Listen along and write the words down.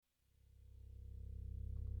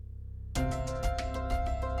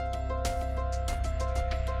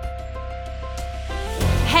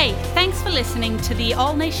Thanks for listening to the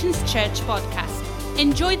All Nations Church podcast.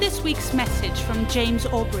 Enjoy this week's message from James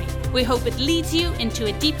Aubrey. We hope it leads you into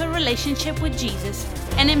a deeper relationship with Jesus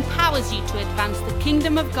and empowers you to advance the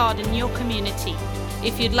kingdom of God in your community.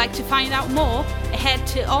 If you'd like to find out more, head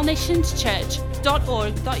to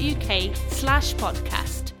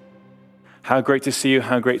allnationschurch.org.uk/podcast. How great to see you,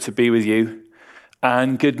 how great to be with you.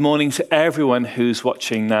 And good morning to everyone who's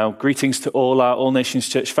watching now. Greetings to all our All Nations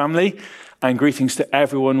Church family, and greetings to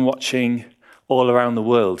everyone watching all around the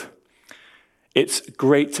world. It's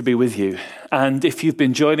great to be with you. And if you've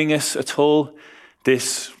been joining us at all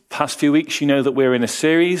this past few weeks, you know that we're in a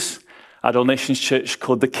series at All Nations Church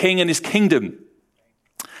called The King and His Kingdom.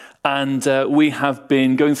 And we have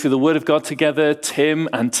been going through the Word of God together. Tim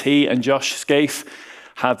and T and Josh Scaife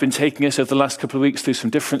have been taking us over the last couple of weeks through some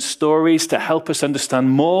different stories to help us understand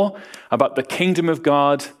more about the kingdom of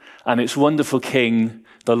God and its wonderful King,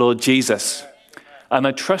 the Lord Jesus. And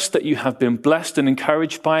I trust that you have been blessed and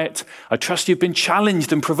encouraged by it. I trust you've been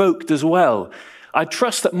challenged and provoked as well. I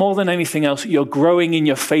trust that more than anything else, you're growing in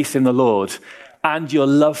your faith in the Lord and your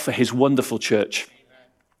love for his wonderful church.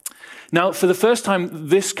 Now, for the first time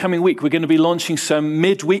this coming week, we're going to be launching some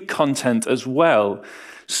midweek content as well.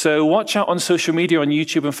 So watch out on social media, on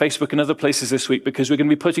YouTube and Facebook and other places this week, because we're going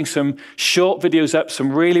to be putting some short videos up,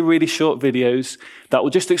 some really, really short videos that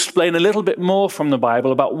will just explain a little bit more from the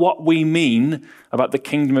Bible about what we mean about the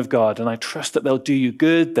kingdom of God. And I trust that they'll do you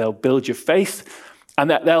good, they'll build your faith, and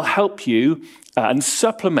that they'll help you and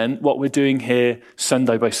supplement what we're doing here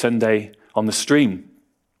Sunday by Sunday on the stream.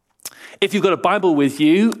 If you've got a Bible with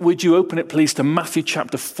you, would you open it please to Matthew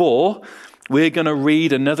chapter 4. We're going to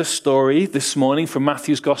read another story this morning from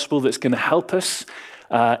Matthew's Gospel that's going to help us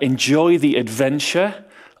enjoy the adventure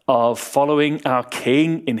of following our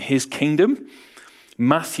King in his kingdom.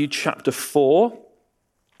 Matthew chapter 4.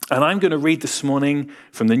 And I'm going to read this morning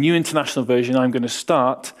from the New International Version. I'm going to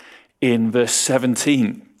start in verse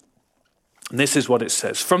 17. And this is what it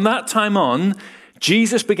says. From that time on,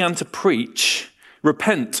 Jesus began to preach,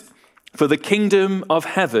 "Repent, for the kingdom of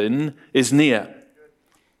heaven is near."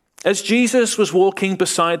 As Jesus was walking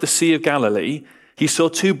beside the Sea of Galilee, he saw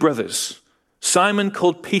two brothers, Simon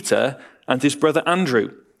called Peter and his brother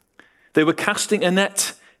Andrew. They were casting a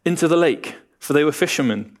net into the lake, for they were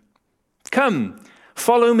fishermen. "Come,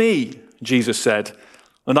 follow me," Jesus said,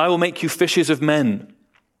 "and I will make you fishers of men."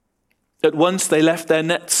 At once they left their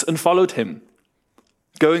nets and followed him.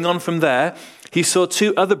 Going on from there, he saw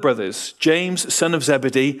two other brothers, James, son of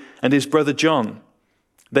Zebedee, and his brother John.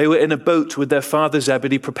 They were in a boat with their father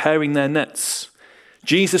Zebedee preparing their nets.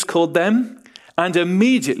 Jesus called them, and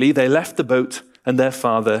immediately they left the boat and their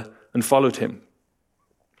father and followed him.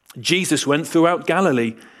 Jesus went throughout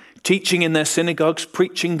Galilee, teaching in their synagogues,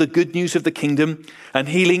 preaching the good news of the kingdom, and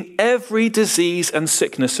healing every disease and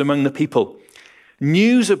sickness among the people.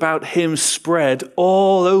 News about him spread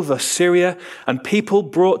all over Syria, and people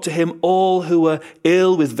brought to him all who were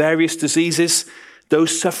ill with various diseases,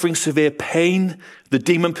 those suffering severe pain, the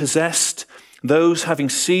demon-possessed, those having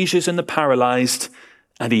seizures and the paralyzed,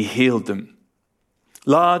 and he healed them.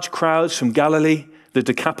 Large crowds from Galilee, the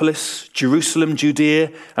Decapolis, Jerusalem, Judea,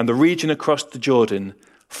 and the region across the Jordan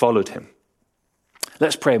followed him.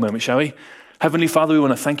 Let's pray a moment, shall we? Heavenly Father, we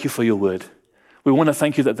want to thank you for your word. We want to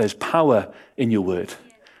thank you that there's power in your word.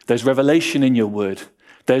 There's revelation in your word.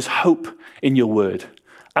 There's hope in your word.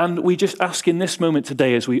 And we just ask in this moment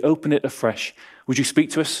today as we open it afresh, would you speak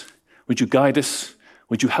to us? Would you guide us?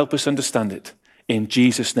 Would you help us understand it? In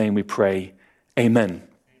Jesus' name we pray. Amen.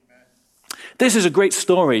 This is a great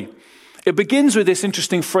story. It begins with this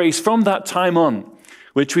interesting phrase, "from that time on,"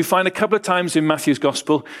 which we find a couple of times in Matthew's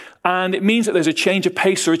Gospel. And it means that there's a change of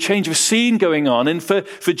pace or a change of scene going on. And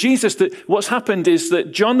for Jesus, what's happened is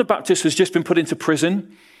that John the Baptist has just been put into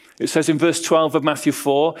prison. It says in verse 12 of Matthew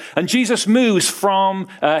 4, and Jesus moves from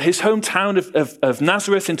his hometown of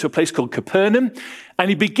Nazareth into a place called Capernaum, and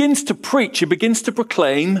he begins to preach, he begins to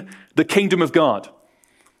proclaim the kingdom of God.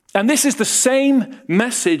 And this is the same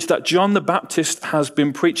message that John the Baptist has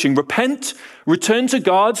been preaching. Repent, return to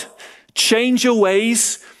God, change your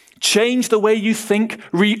ways, change the way you think,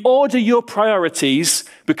 reorder your priorities,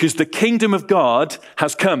 because the kingdom of God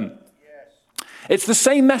has come. It's the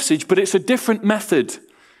same message, but it's a different method.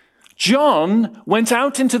 John went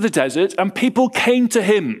out into the desert and people came to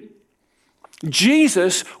him.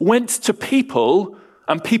 Jesus went to people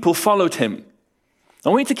and people followed him. I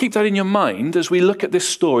want you to keep that in your mind as we look at this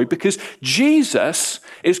story, because Jesus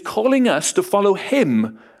is calling us to follow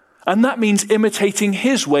him, and that means imitating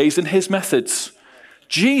his ways and his methods.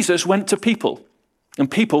 Jesus went to people and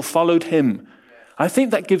people followed him. I think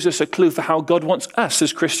that gives us a clue for how God wants us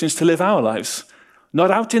as Christians to live our lives.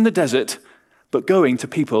 not out in the desert, but going to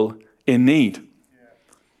people in need.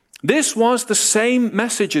 This was the same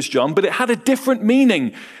message as John, but it had a different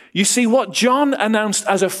meaning. You see, what John announced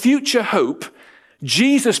as a future hope,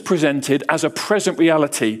 Jesus presented as a present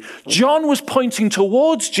reality. John was pointing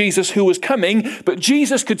towards Jesus who was coming, but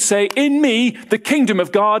Jesus could say, in me, the kingdom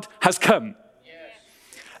of God has come.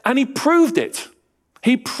 And he proved it.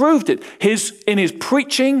 He proved it. In his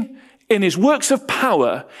preaching, in his works of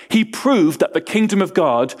power, he proved that the kingdom of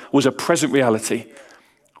God was a present reality.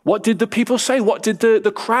 What did the people say? What did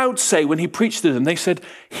the crowd say when he preached to them? They said,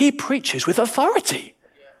 he preaches with authority.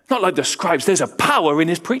 Not like the scribes. There's a power in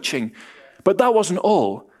his preaching. But that wasn't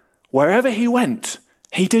all. Wherever he went,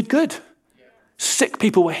 he did good. Sick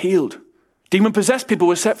people were healed. Demon-possessed people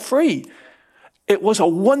were set free. It was a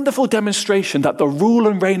wonderful demonstration that the rule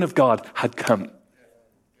and reign of God had come.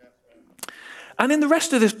 And in the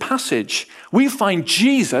rest of this passage, we find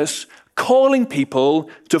Jesus calling people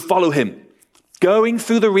to follow him, going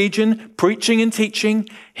through the region, preaching and teaching,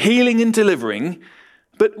 healing and delivering.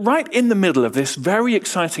 But right in the middle of this very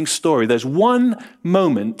exciting story, there's one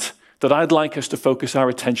moment that I'd like us to focus our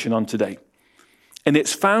attention on today. And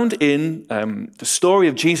it's found in the story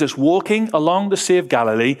of Jesus walking along the Sea of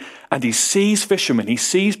Galilee, and he sees fishermen. He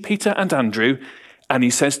sees Peter and Andrew, and he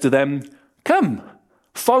says to them, come,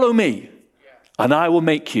 follow me, and I will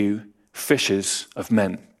make you fishers of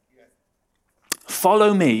men.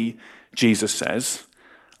 Follow me, Jesus says,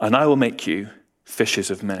 and I will make you fishers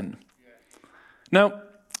of men. Now,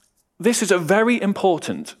 this is a very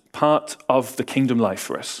important part of the kingdom life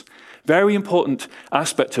for us. Very important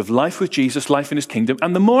aspect of life with Jesus, life in his kingdom.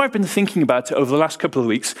 And the more I've been thinking about it over the last couple of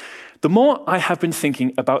weeks, the more I have been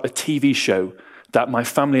thinking about a TV show that my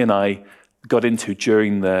family and I got into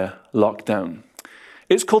during the lockdown.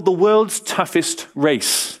 It's called The World's Toughest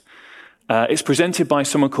Race. It's presented by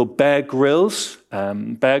someone called Bear Grylls.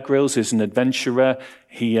 Bear Grylls is an adventurer.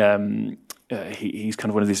 He's kind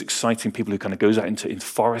of one of these exciting people who kind of goes out into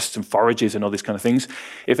forests and forages and all these kind of things.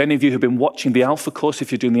 If any of you have been watching the Alpha Course,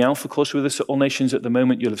 if you're doing the Alpha Course with us at All Nations at the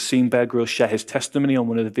moment, you'll have seen Bear Grylls share his testimony on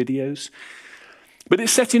one of the videos. But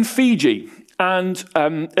it's set in Fiji, and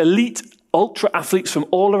elite ultra athletes from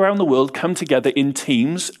all around the world come together in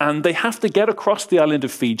teams, and they have to get across the island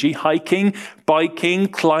of Fiji, hiking, biking,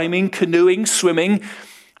 climbing, canoeing, swimming.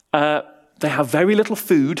 They have very little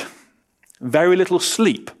food, very little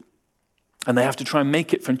sleep. And they have to try and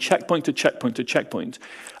make it from checkpoint to checkpoint to checkpoint.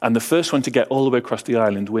 And the first one to get all the way across the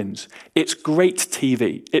island wins. It's great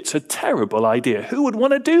TV. It's a terrible idea. Who would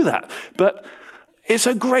want to do that? But it's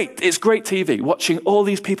great TV, watching all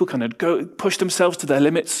these people kind of go push themselves to their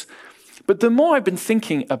limits. But the more I've been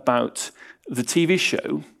thinking about the TV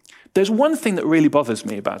show, there's one thing that really bothers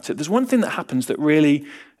me about it. There's one thing that happens that really,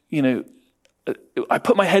 I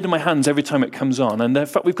put my head in my hands every time it comes on. And in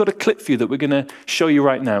fact, we've got a clip for you that we're going to show you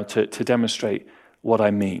right now to demonstrate what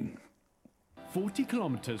I mean. 40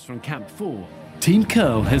 kilometers from Camp 4, Team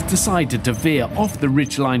Curl has decided to veer off the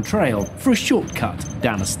Ridgeline Trail for a shortcut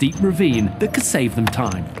down a steep ravine that could save them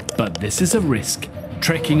time. But this is a risk.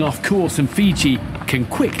 Trekking off course in Fiji can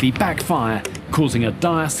quickly backfire, causing a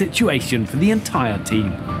dire situation for the entire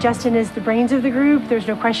team. Justin is the brains of the group, there's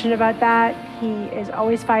no question about that. He is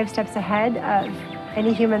always 5 steps ahead of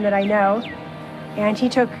any human that I know, and he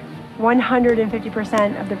took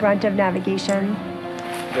 150% of the brunt of navigation.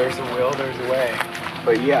 There's a will, there's a way.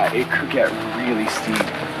 But yeah, it could get really steep.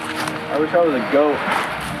 I wish I was a goat.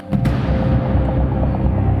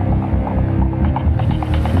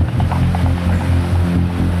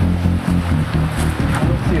 I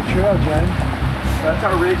don't see a trail, Jen. That's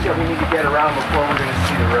our ridge that we need to get around before we're going to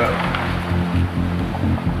see the road.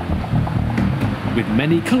 With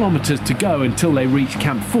many kilometers to go until they reach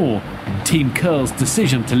Camp 4, Team Curl's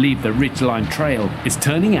decision to leave the Ridgeline Trail is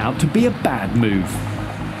turning out to be a bad move.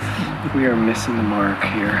 We are missing the mark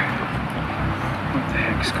here. What the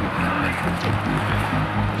heck's going on?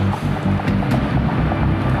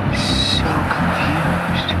 So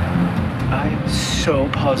confused. I am so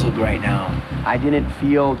puzzled right now. I didn't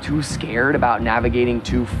feel too scared about navigating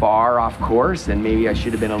too far off course, and maybe I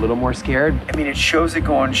should have been a little more scared. I mean, it shows it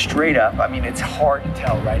going straight up. I mean, it's hard to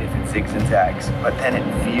tell, right, if it zigs and zags, but then it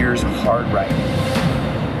veers hard right.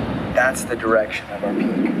 That's the direction of our peak.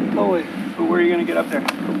 Oh, wait, but where are you going to get up there?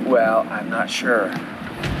 Well, I'm not sure.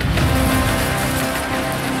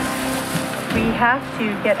 We have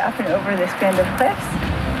to get up and over this band of cliffs,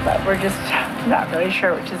 but we're just not really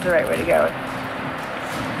sure which is the right way to go.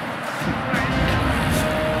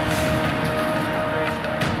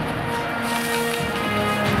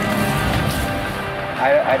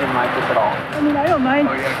 I didn't like this at all. I mean, I don't mind.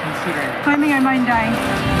 Oh, yeah, considering. Climbing, I mind dying.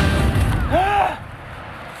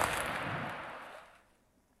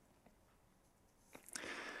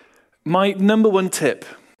 My number one tip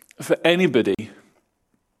for anybody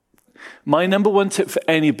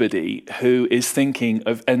who is thinking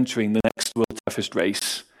of entering the next World Toughest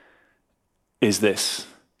Race is this.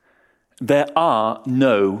 There are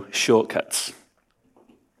no shortcuts.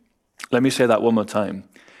 Let me say that one more time.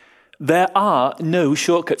 There are no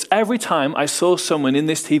shortcuts. Every time I saw someone in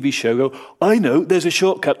this TV show go, I know, there's a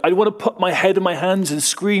shortcut. I want to put my head in my hands and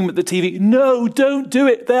scream at the TV. No, don't do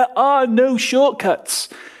it. There are no shortcuts.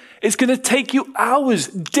 It's going to take you hours,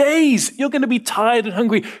 days. You're going to be tired and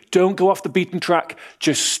hungry. Don't go off the beaten track.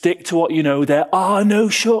 Just stick to what you know. There are no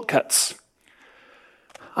shortcuts.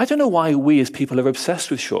 I don't know why we as people are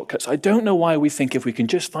obsessed with shortcuts. I don't know why we think if we can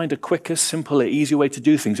just find a quicker, simpler, easier way to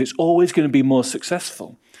do things, it's always going to be more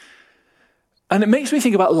successful. And it makes me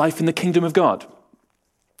think about life in the kingdom of God.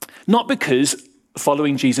 Not because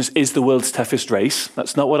following Jesus is the world's toughest race.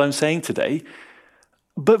 That's not what I'm saying today.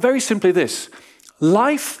 But very simply this.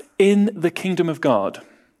 Life in the kingdom of God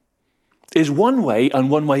is one way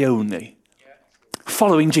and one way only.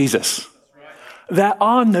 Following Jesus. There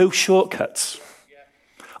are no shortcuts.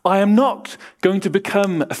 I am not going to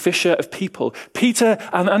become a fisher of people. Peter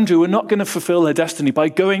and Andrew were not going to fulfill their destiny by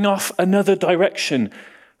going off another direction.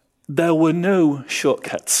 There were no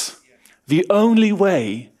shortcuts. The only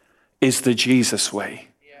way is the Jesus way.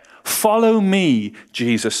 Follow me,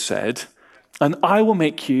 Jesus said, and I will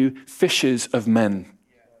make you fishers of men.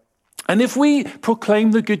 And if we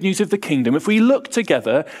proclaim the good news of the kingdom, if we look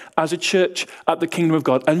together as a church at the kingdom of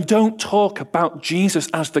God and don't talk about Jesus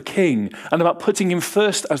as the king and about putting him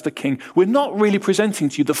first as the king, we're not really presenting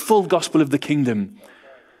to you the full gospel of the kingdom.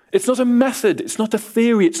 It's not a method. It's not a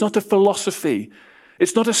theory. It's not a philosophy.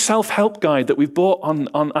 It's not a self-help guide that we've bought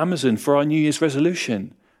on Amazon for our New Year's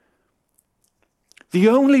resolution. The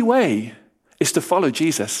only way is to follow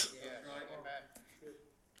Jesus.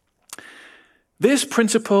 This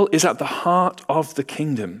principle is at the heart of the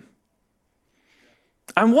kingdom.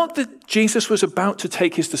 And what Jesus was about to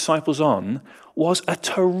take his disciples on was a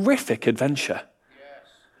terrific adventure.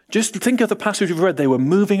 Just think of the passage we've read. They were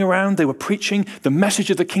moving around, they were preaching the message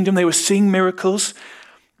of the kingdom, they were seeing miracles.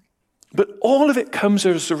 But all of it comes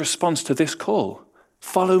as a response to this call.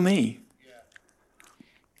 Follow me.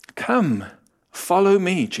 Come, follow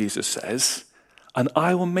me, Jesus says, and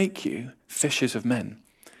I will make you fishers of men.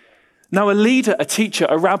 Now, a leader, a teacher,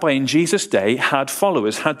 a rabbi in Jesus' day had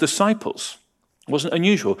followers, had disciples. It wasn't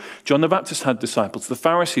unusual. John the Baptist had disciples. The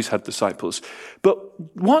Pharisees had disciples. But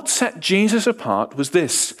what set Jesus apart was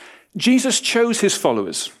this. Jesus chose his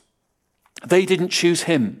followers. They didn't choose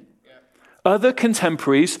him. Other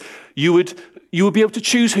contemporaries, you would be able to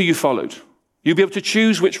choose who you followed. You'd be able to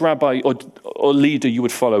choose which rabbi or leader you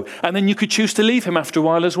would follow. And then you could choose to leave him after a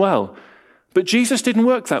while as well. But Jesus didn't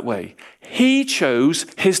work that way. He chose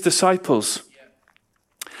his disciples.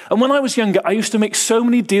 And when I was younger, I used to make so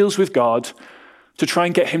many deals with God to try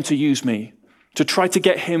and get him to use me, to try to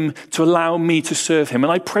get him to allow me to serve him.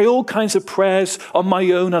 And I'd pray all kinds of prayers on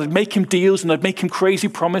my own. I'd make him deals and I'd make him crazy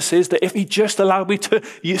promises that if he just allowed me to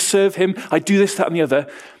serve him, I'd do this, that, and the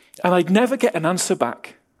other. And I'd never get an answer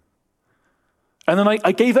back. And then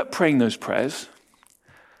I gave up praying those prayers.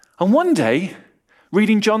 And one day,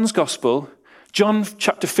 reading John's gospel, John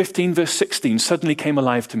chapter 15, verse 16 suddenly came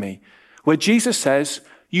alive to me, where Jesus says,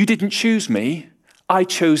 you didn't choose me, I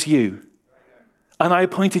chose you. And I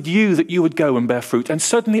appointed you that you would go and bear fruit. And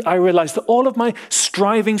suddenly I realized that all of my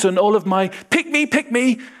strivings and all of my pick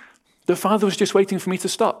me, the Father was just waiting for me to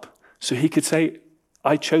stop so he could say,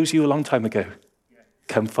 I chose you a long time ago.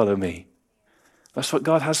 Come follow me. That's what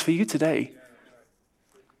God has for you today.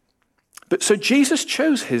 But so Jesus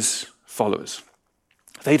chose his followers.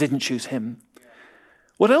 They didn't choose him.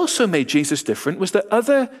 What also made Jesus different was that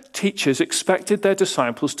other teachers expected their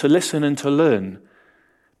disciples to listen and to learn.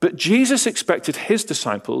 But Jesus expected his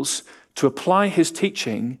disciples to apply his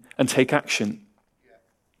teaching and take action.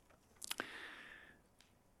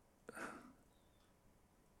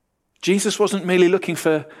 Jesus wasn't merely looking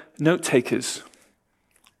for note takers.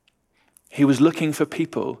 He was looking for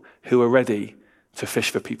people who were ready to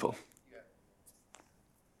fish for people.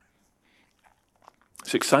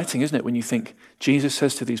 It's exciting, isn't it, when you think Jesus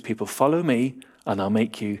says to these people, follow me and I'll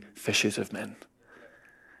make you fishers of men.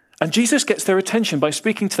 And Jesus gets their attention by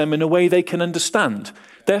speaking to them in a way they can understand.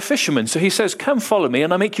 They're fishermen, so he says, come follow me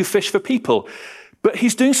and I'll make you fish for people. But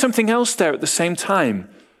he's doing something else there at the same time.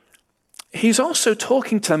 He's also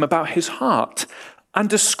talking to them about his heart and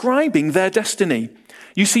describing their destiny.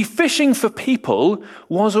 You see, fishing for people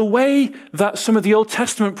was a way that some of the Old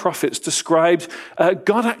Testament prophets described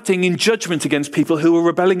God acting in judgment against people who were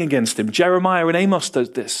rebelling against him. Jeremiah and Amos does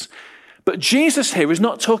this. But Jesus here is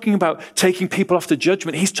not talking about taking people off to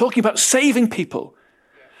judgment. He's talking about saving people.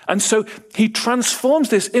 And so he transforms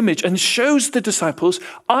this image and shows the disciples,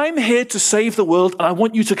 I'm here to save the world, and I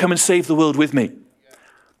want you to come and save the world with me.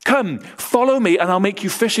 Come, follow me, and I'll make you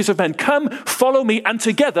fishers of men. Come, follow me, and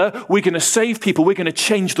together we're going to save people. We're going to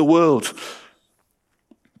change the world.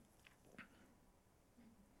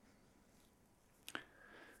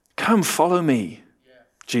 Come, follow me,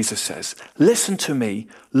 Jesus says. Listen to me,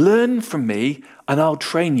 learn from me, and I'll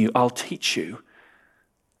train you, I'll teach you.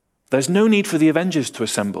 There's no need for the Avengers to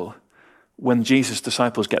assemble when Jesus'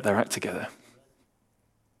 disciples get their act together.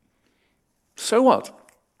 So what?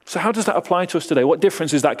 So how does that apply to us today? What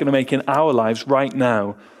difference is that going to make in our lives right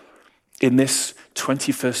now in this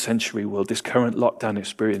 21st century world, this current lockdown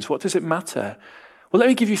experience? What does it matter? Well, let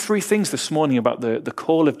me give you 3 things this morning about the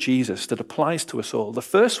call of Jesus that applies to us all. The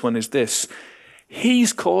first one is this.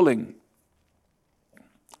 He's calling.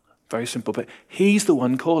 Very simple, but he's the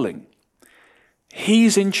one calling.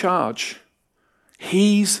 He's in charge.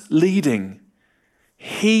 He's leading.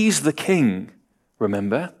 He's the king,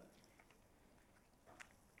 remember?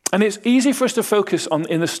 And it's easy for us to focus on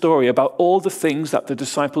in the story about all the things that the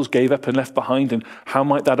disciples gave up and left behind, and how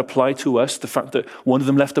might that apply to us? The fact that one of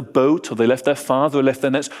them left a boat, or they left their father, or left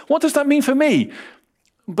their nets. What does that mean for me?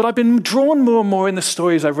 But I've been drawn more and more in the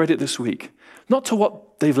story as I've read it this week, not to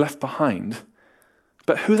what they've left behind,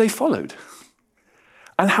 but who they followed.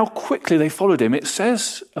 And how quickly they followed him. It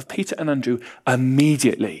says of Peter and Andrew,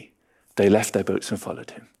 immediately they left their boats and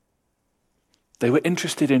followed him. They were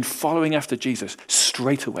interested in following after Jesus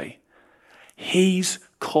straight away. He's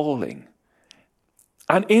calling.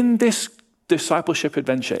 And in this discipleship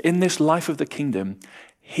adventure, in this life of the kingdom,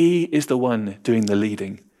 he is the one doing the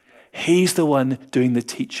leading. He's the one doing the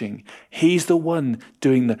teaching. He's the one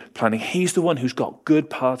doing the planning. He's the one who's got good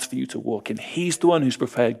paths for you to walk in. He's the one who's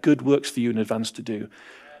prepared good works for you in advance to do.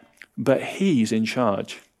 But he's in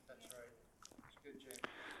charge.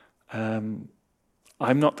 I'm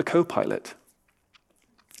not the co-pilot.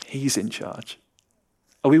 He's in charge.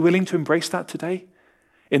 Are we willing to embrace that today?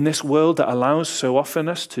 In this world that allows so often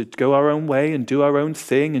us to go our own way and do our own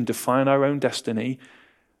thing and define our own destiny,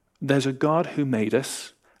 there's a God who made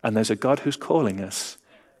us, and there's a God who's calling us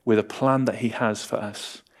with a plan that he has for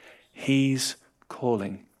us. He's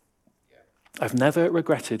calling. I've never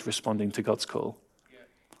regretted responding to God's call.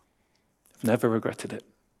 I've never regretted it.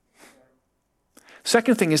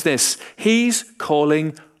 Second thing is this. He's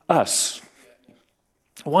calling us.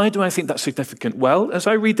 Why do I think that's significant? Well, as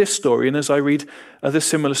I read this story and as I read other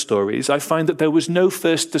similar stories, I find that there was no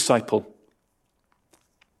first disciple.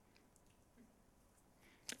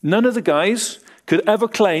 None of the guys could ever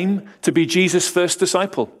claim to be Jesus' first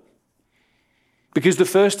disciple. Because the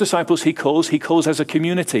first disciples he calls as a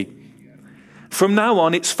community. From now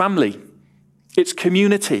on, it's family, it's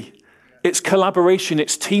community, it's collaboration,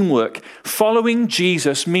 it's teamwork. Following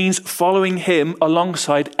Jesus means following him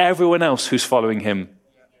alongside everyone else who's following him.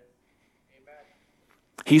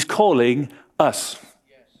 He's calling us.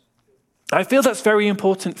 I feel that's very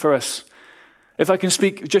important for us. If I can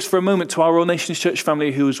speak just for a moment to our All Nations Church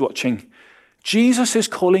family who is watching. Jesus is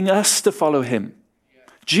calling us to follow him.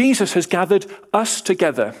 Jesus has gathered us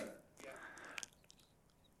together.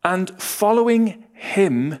 And following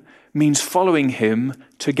him means following him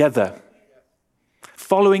together.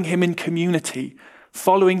 Following him in community.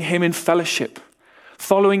 Following him in fellowship.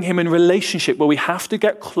 Following him in relationship where we have to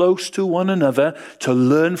get close to one another, to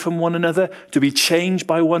learn from one another, to be changed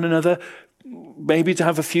by one another, maybe to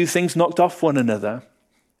have a few things knocked off one another.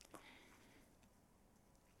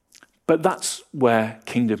 But that's where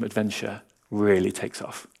kingdom adventure really takes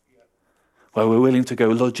off. Where we're willing to go,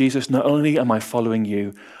 Lord Jesus, not only am I following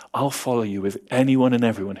you, I'll follow you with anyone and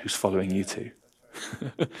everyone who's following you too.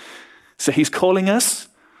 So he's calling us.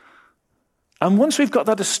 And once we've got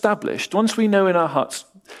that established, once we know in our hearts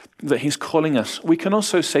that he's calling us, we can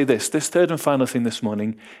also say this third and final thing this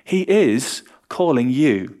morning, he is calling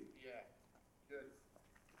you.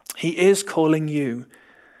 He is calling you.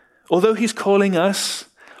 Although he's calling us,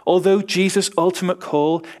 although Jesus' ultimate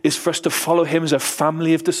call is for us to follow him as a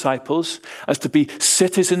family of disciples, as to be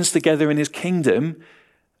citizens together in his kingdom,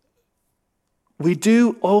 we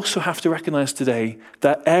do also have to recognize today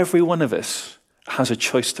that every one of us has a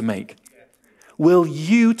choice to make. Will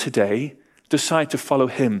you today decide to follow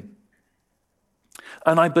him?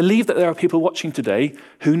 And I believe that there are people watching today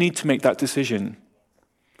who need to make that decision.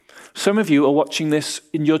 Some of you are watching this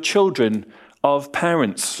in your children of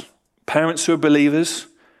parents who are believers,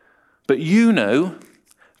 but you know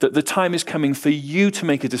that the time is coming for you to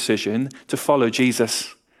make a decision to follow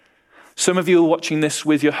Jesus. Some of you are watching this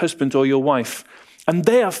with your husband or your wife, And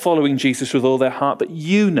they are following Jesus with all their heart, but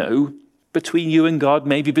you know, between you and God,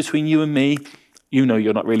 maybe between you and me, you know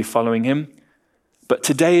you're not really following him. But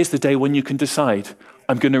today is the day when you can decide,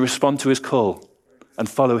 I'm going to respond to his call and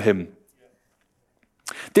follow him.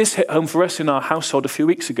 This hit home for us in our household a few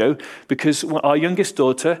weeks ago because our youngest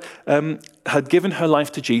daughter had given her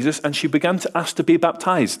life to Jesus and she began to ask to be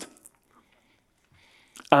baptized.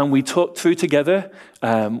 And we talked through together,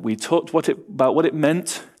 we talked about what it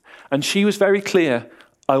meant, and she was very clear,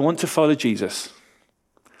 I want to follow Jesus.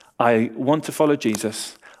 I want to follow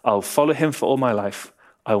Jesus. I'll follow him for all my life.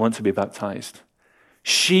 I want to be baptized.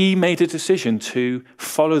 She made a decision to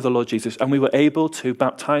follow the Lord Jesus, and we were able to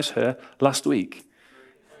baptize her last week.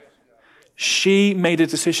 She made a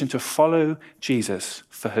decision to follow Jesus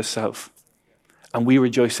for herself, and we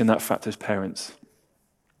rejoice in that fact as parents.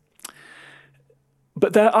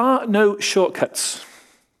 But there are no shortcuts.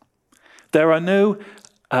 There are no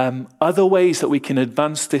other ways that we can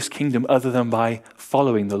advance this kingdom other than by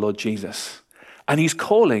following the Lord Jesus. And he's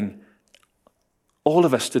calling all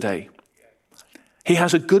of us today. He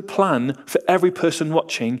has a good plan for every person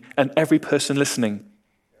watching and every person listening.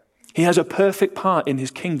 He has a perfect part in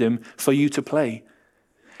his kingdom for you to play.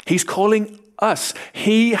 He's calling us.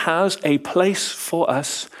 He has a place for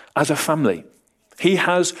us as a family. He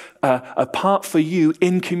has a part for you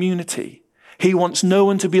in community. He wants no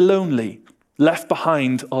one to be lonely, left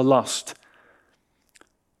behind, or lost.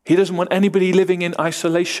 He doesn't want anybody living in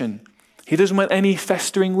isolation. He doesn't want any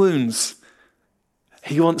festering wounds.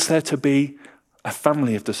 He wants there to be a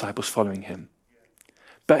family of disciples following him.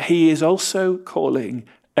 But he is also calling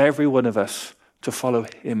every one of us to follow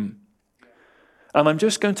him. And I'm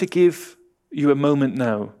just going to give you a moment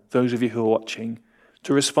now, those of you who are watching,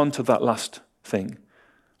 to respond to that last thing.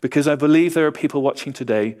 Because I believe there are people watching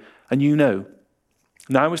today, and you know,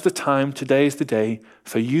 now is the time, today is the day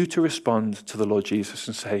for you to respond to the Lord Jesus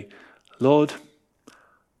and say, Lord,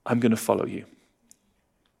 I'm going to follow you.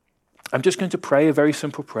 I'm just going to pray a very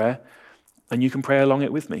simple prayer, and you can pray along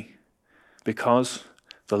it with me, because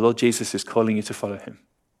the Lord Jesus is calling you to follow him.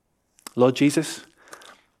 Lord Jesus,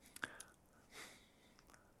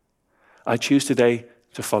 I choose today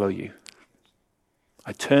to follow you.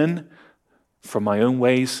 I turn from my own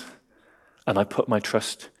ways and I put my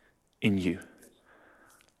trust in you.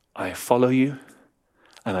 I follow you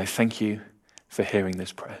and I thank you for hearing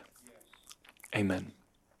this prayer. Amen.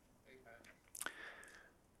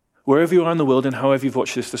 Wherever you are in the world and however you've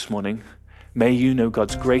watched this morning, may you know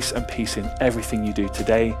God's grace and peace in everything you do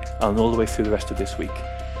today and all the way through the rest of this week.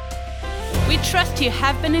 We trust you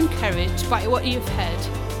have been encouraged by what you've heard.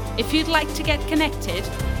 If you'd like to get connected,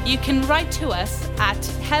 you can write to us at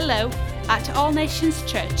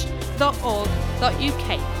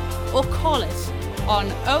hello@allnationschurch.org.uk or call us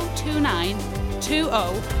on 029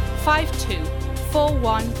 20 52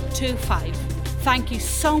 4125. Thank you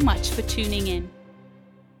so much for tuning in.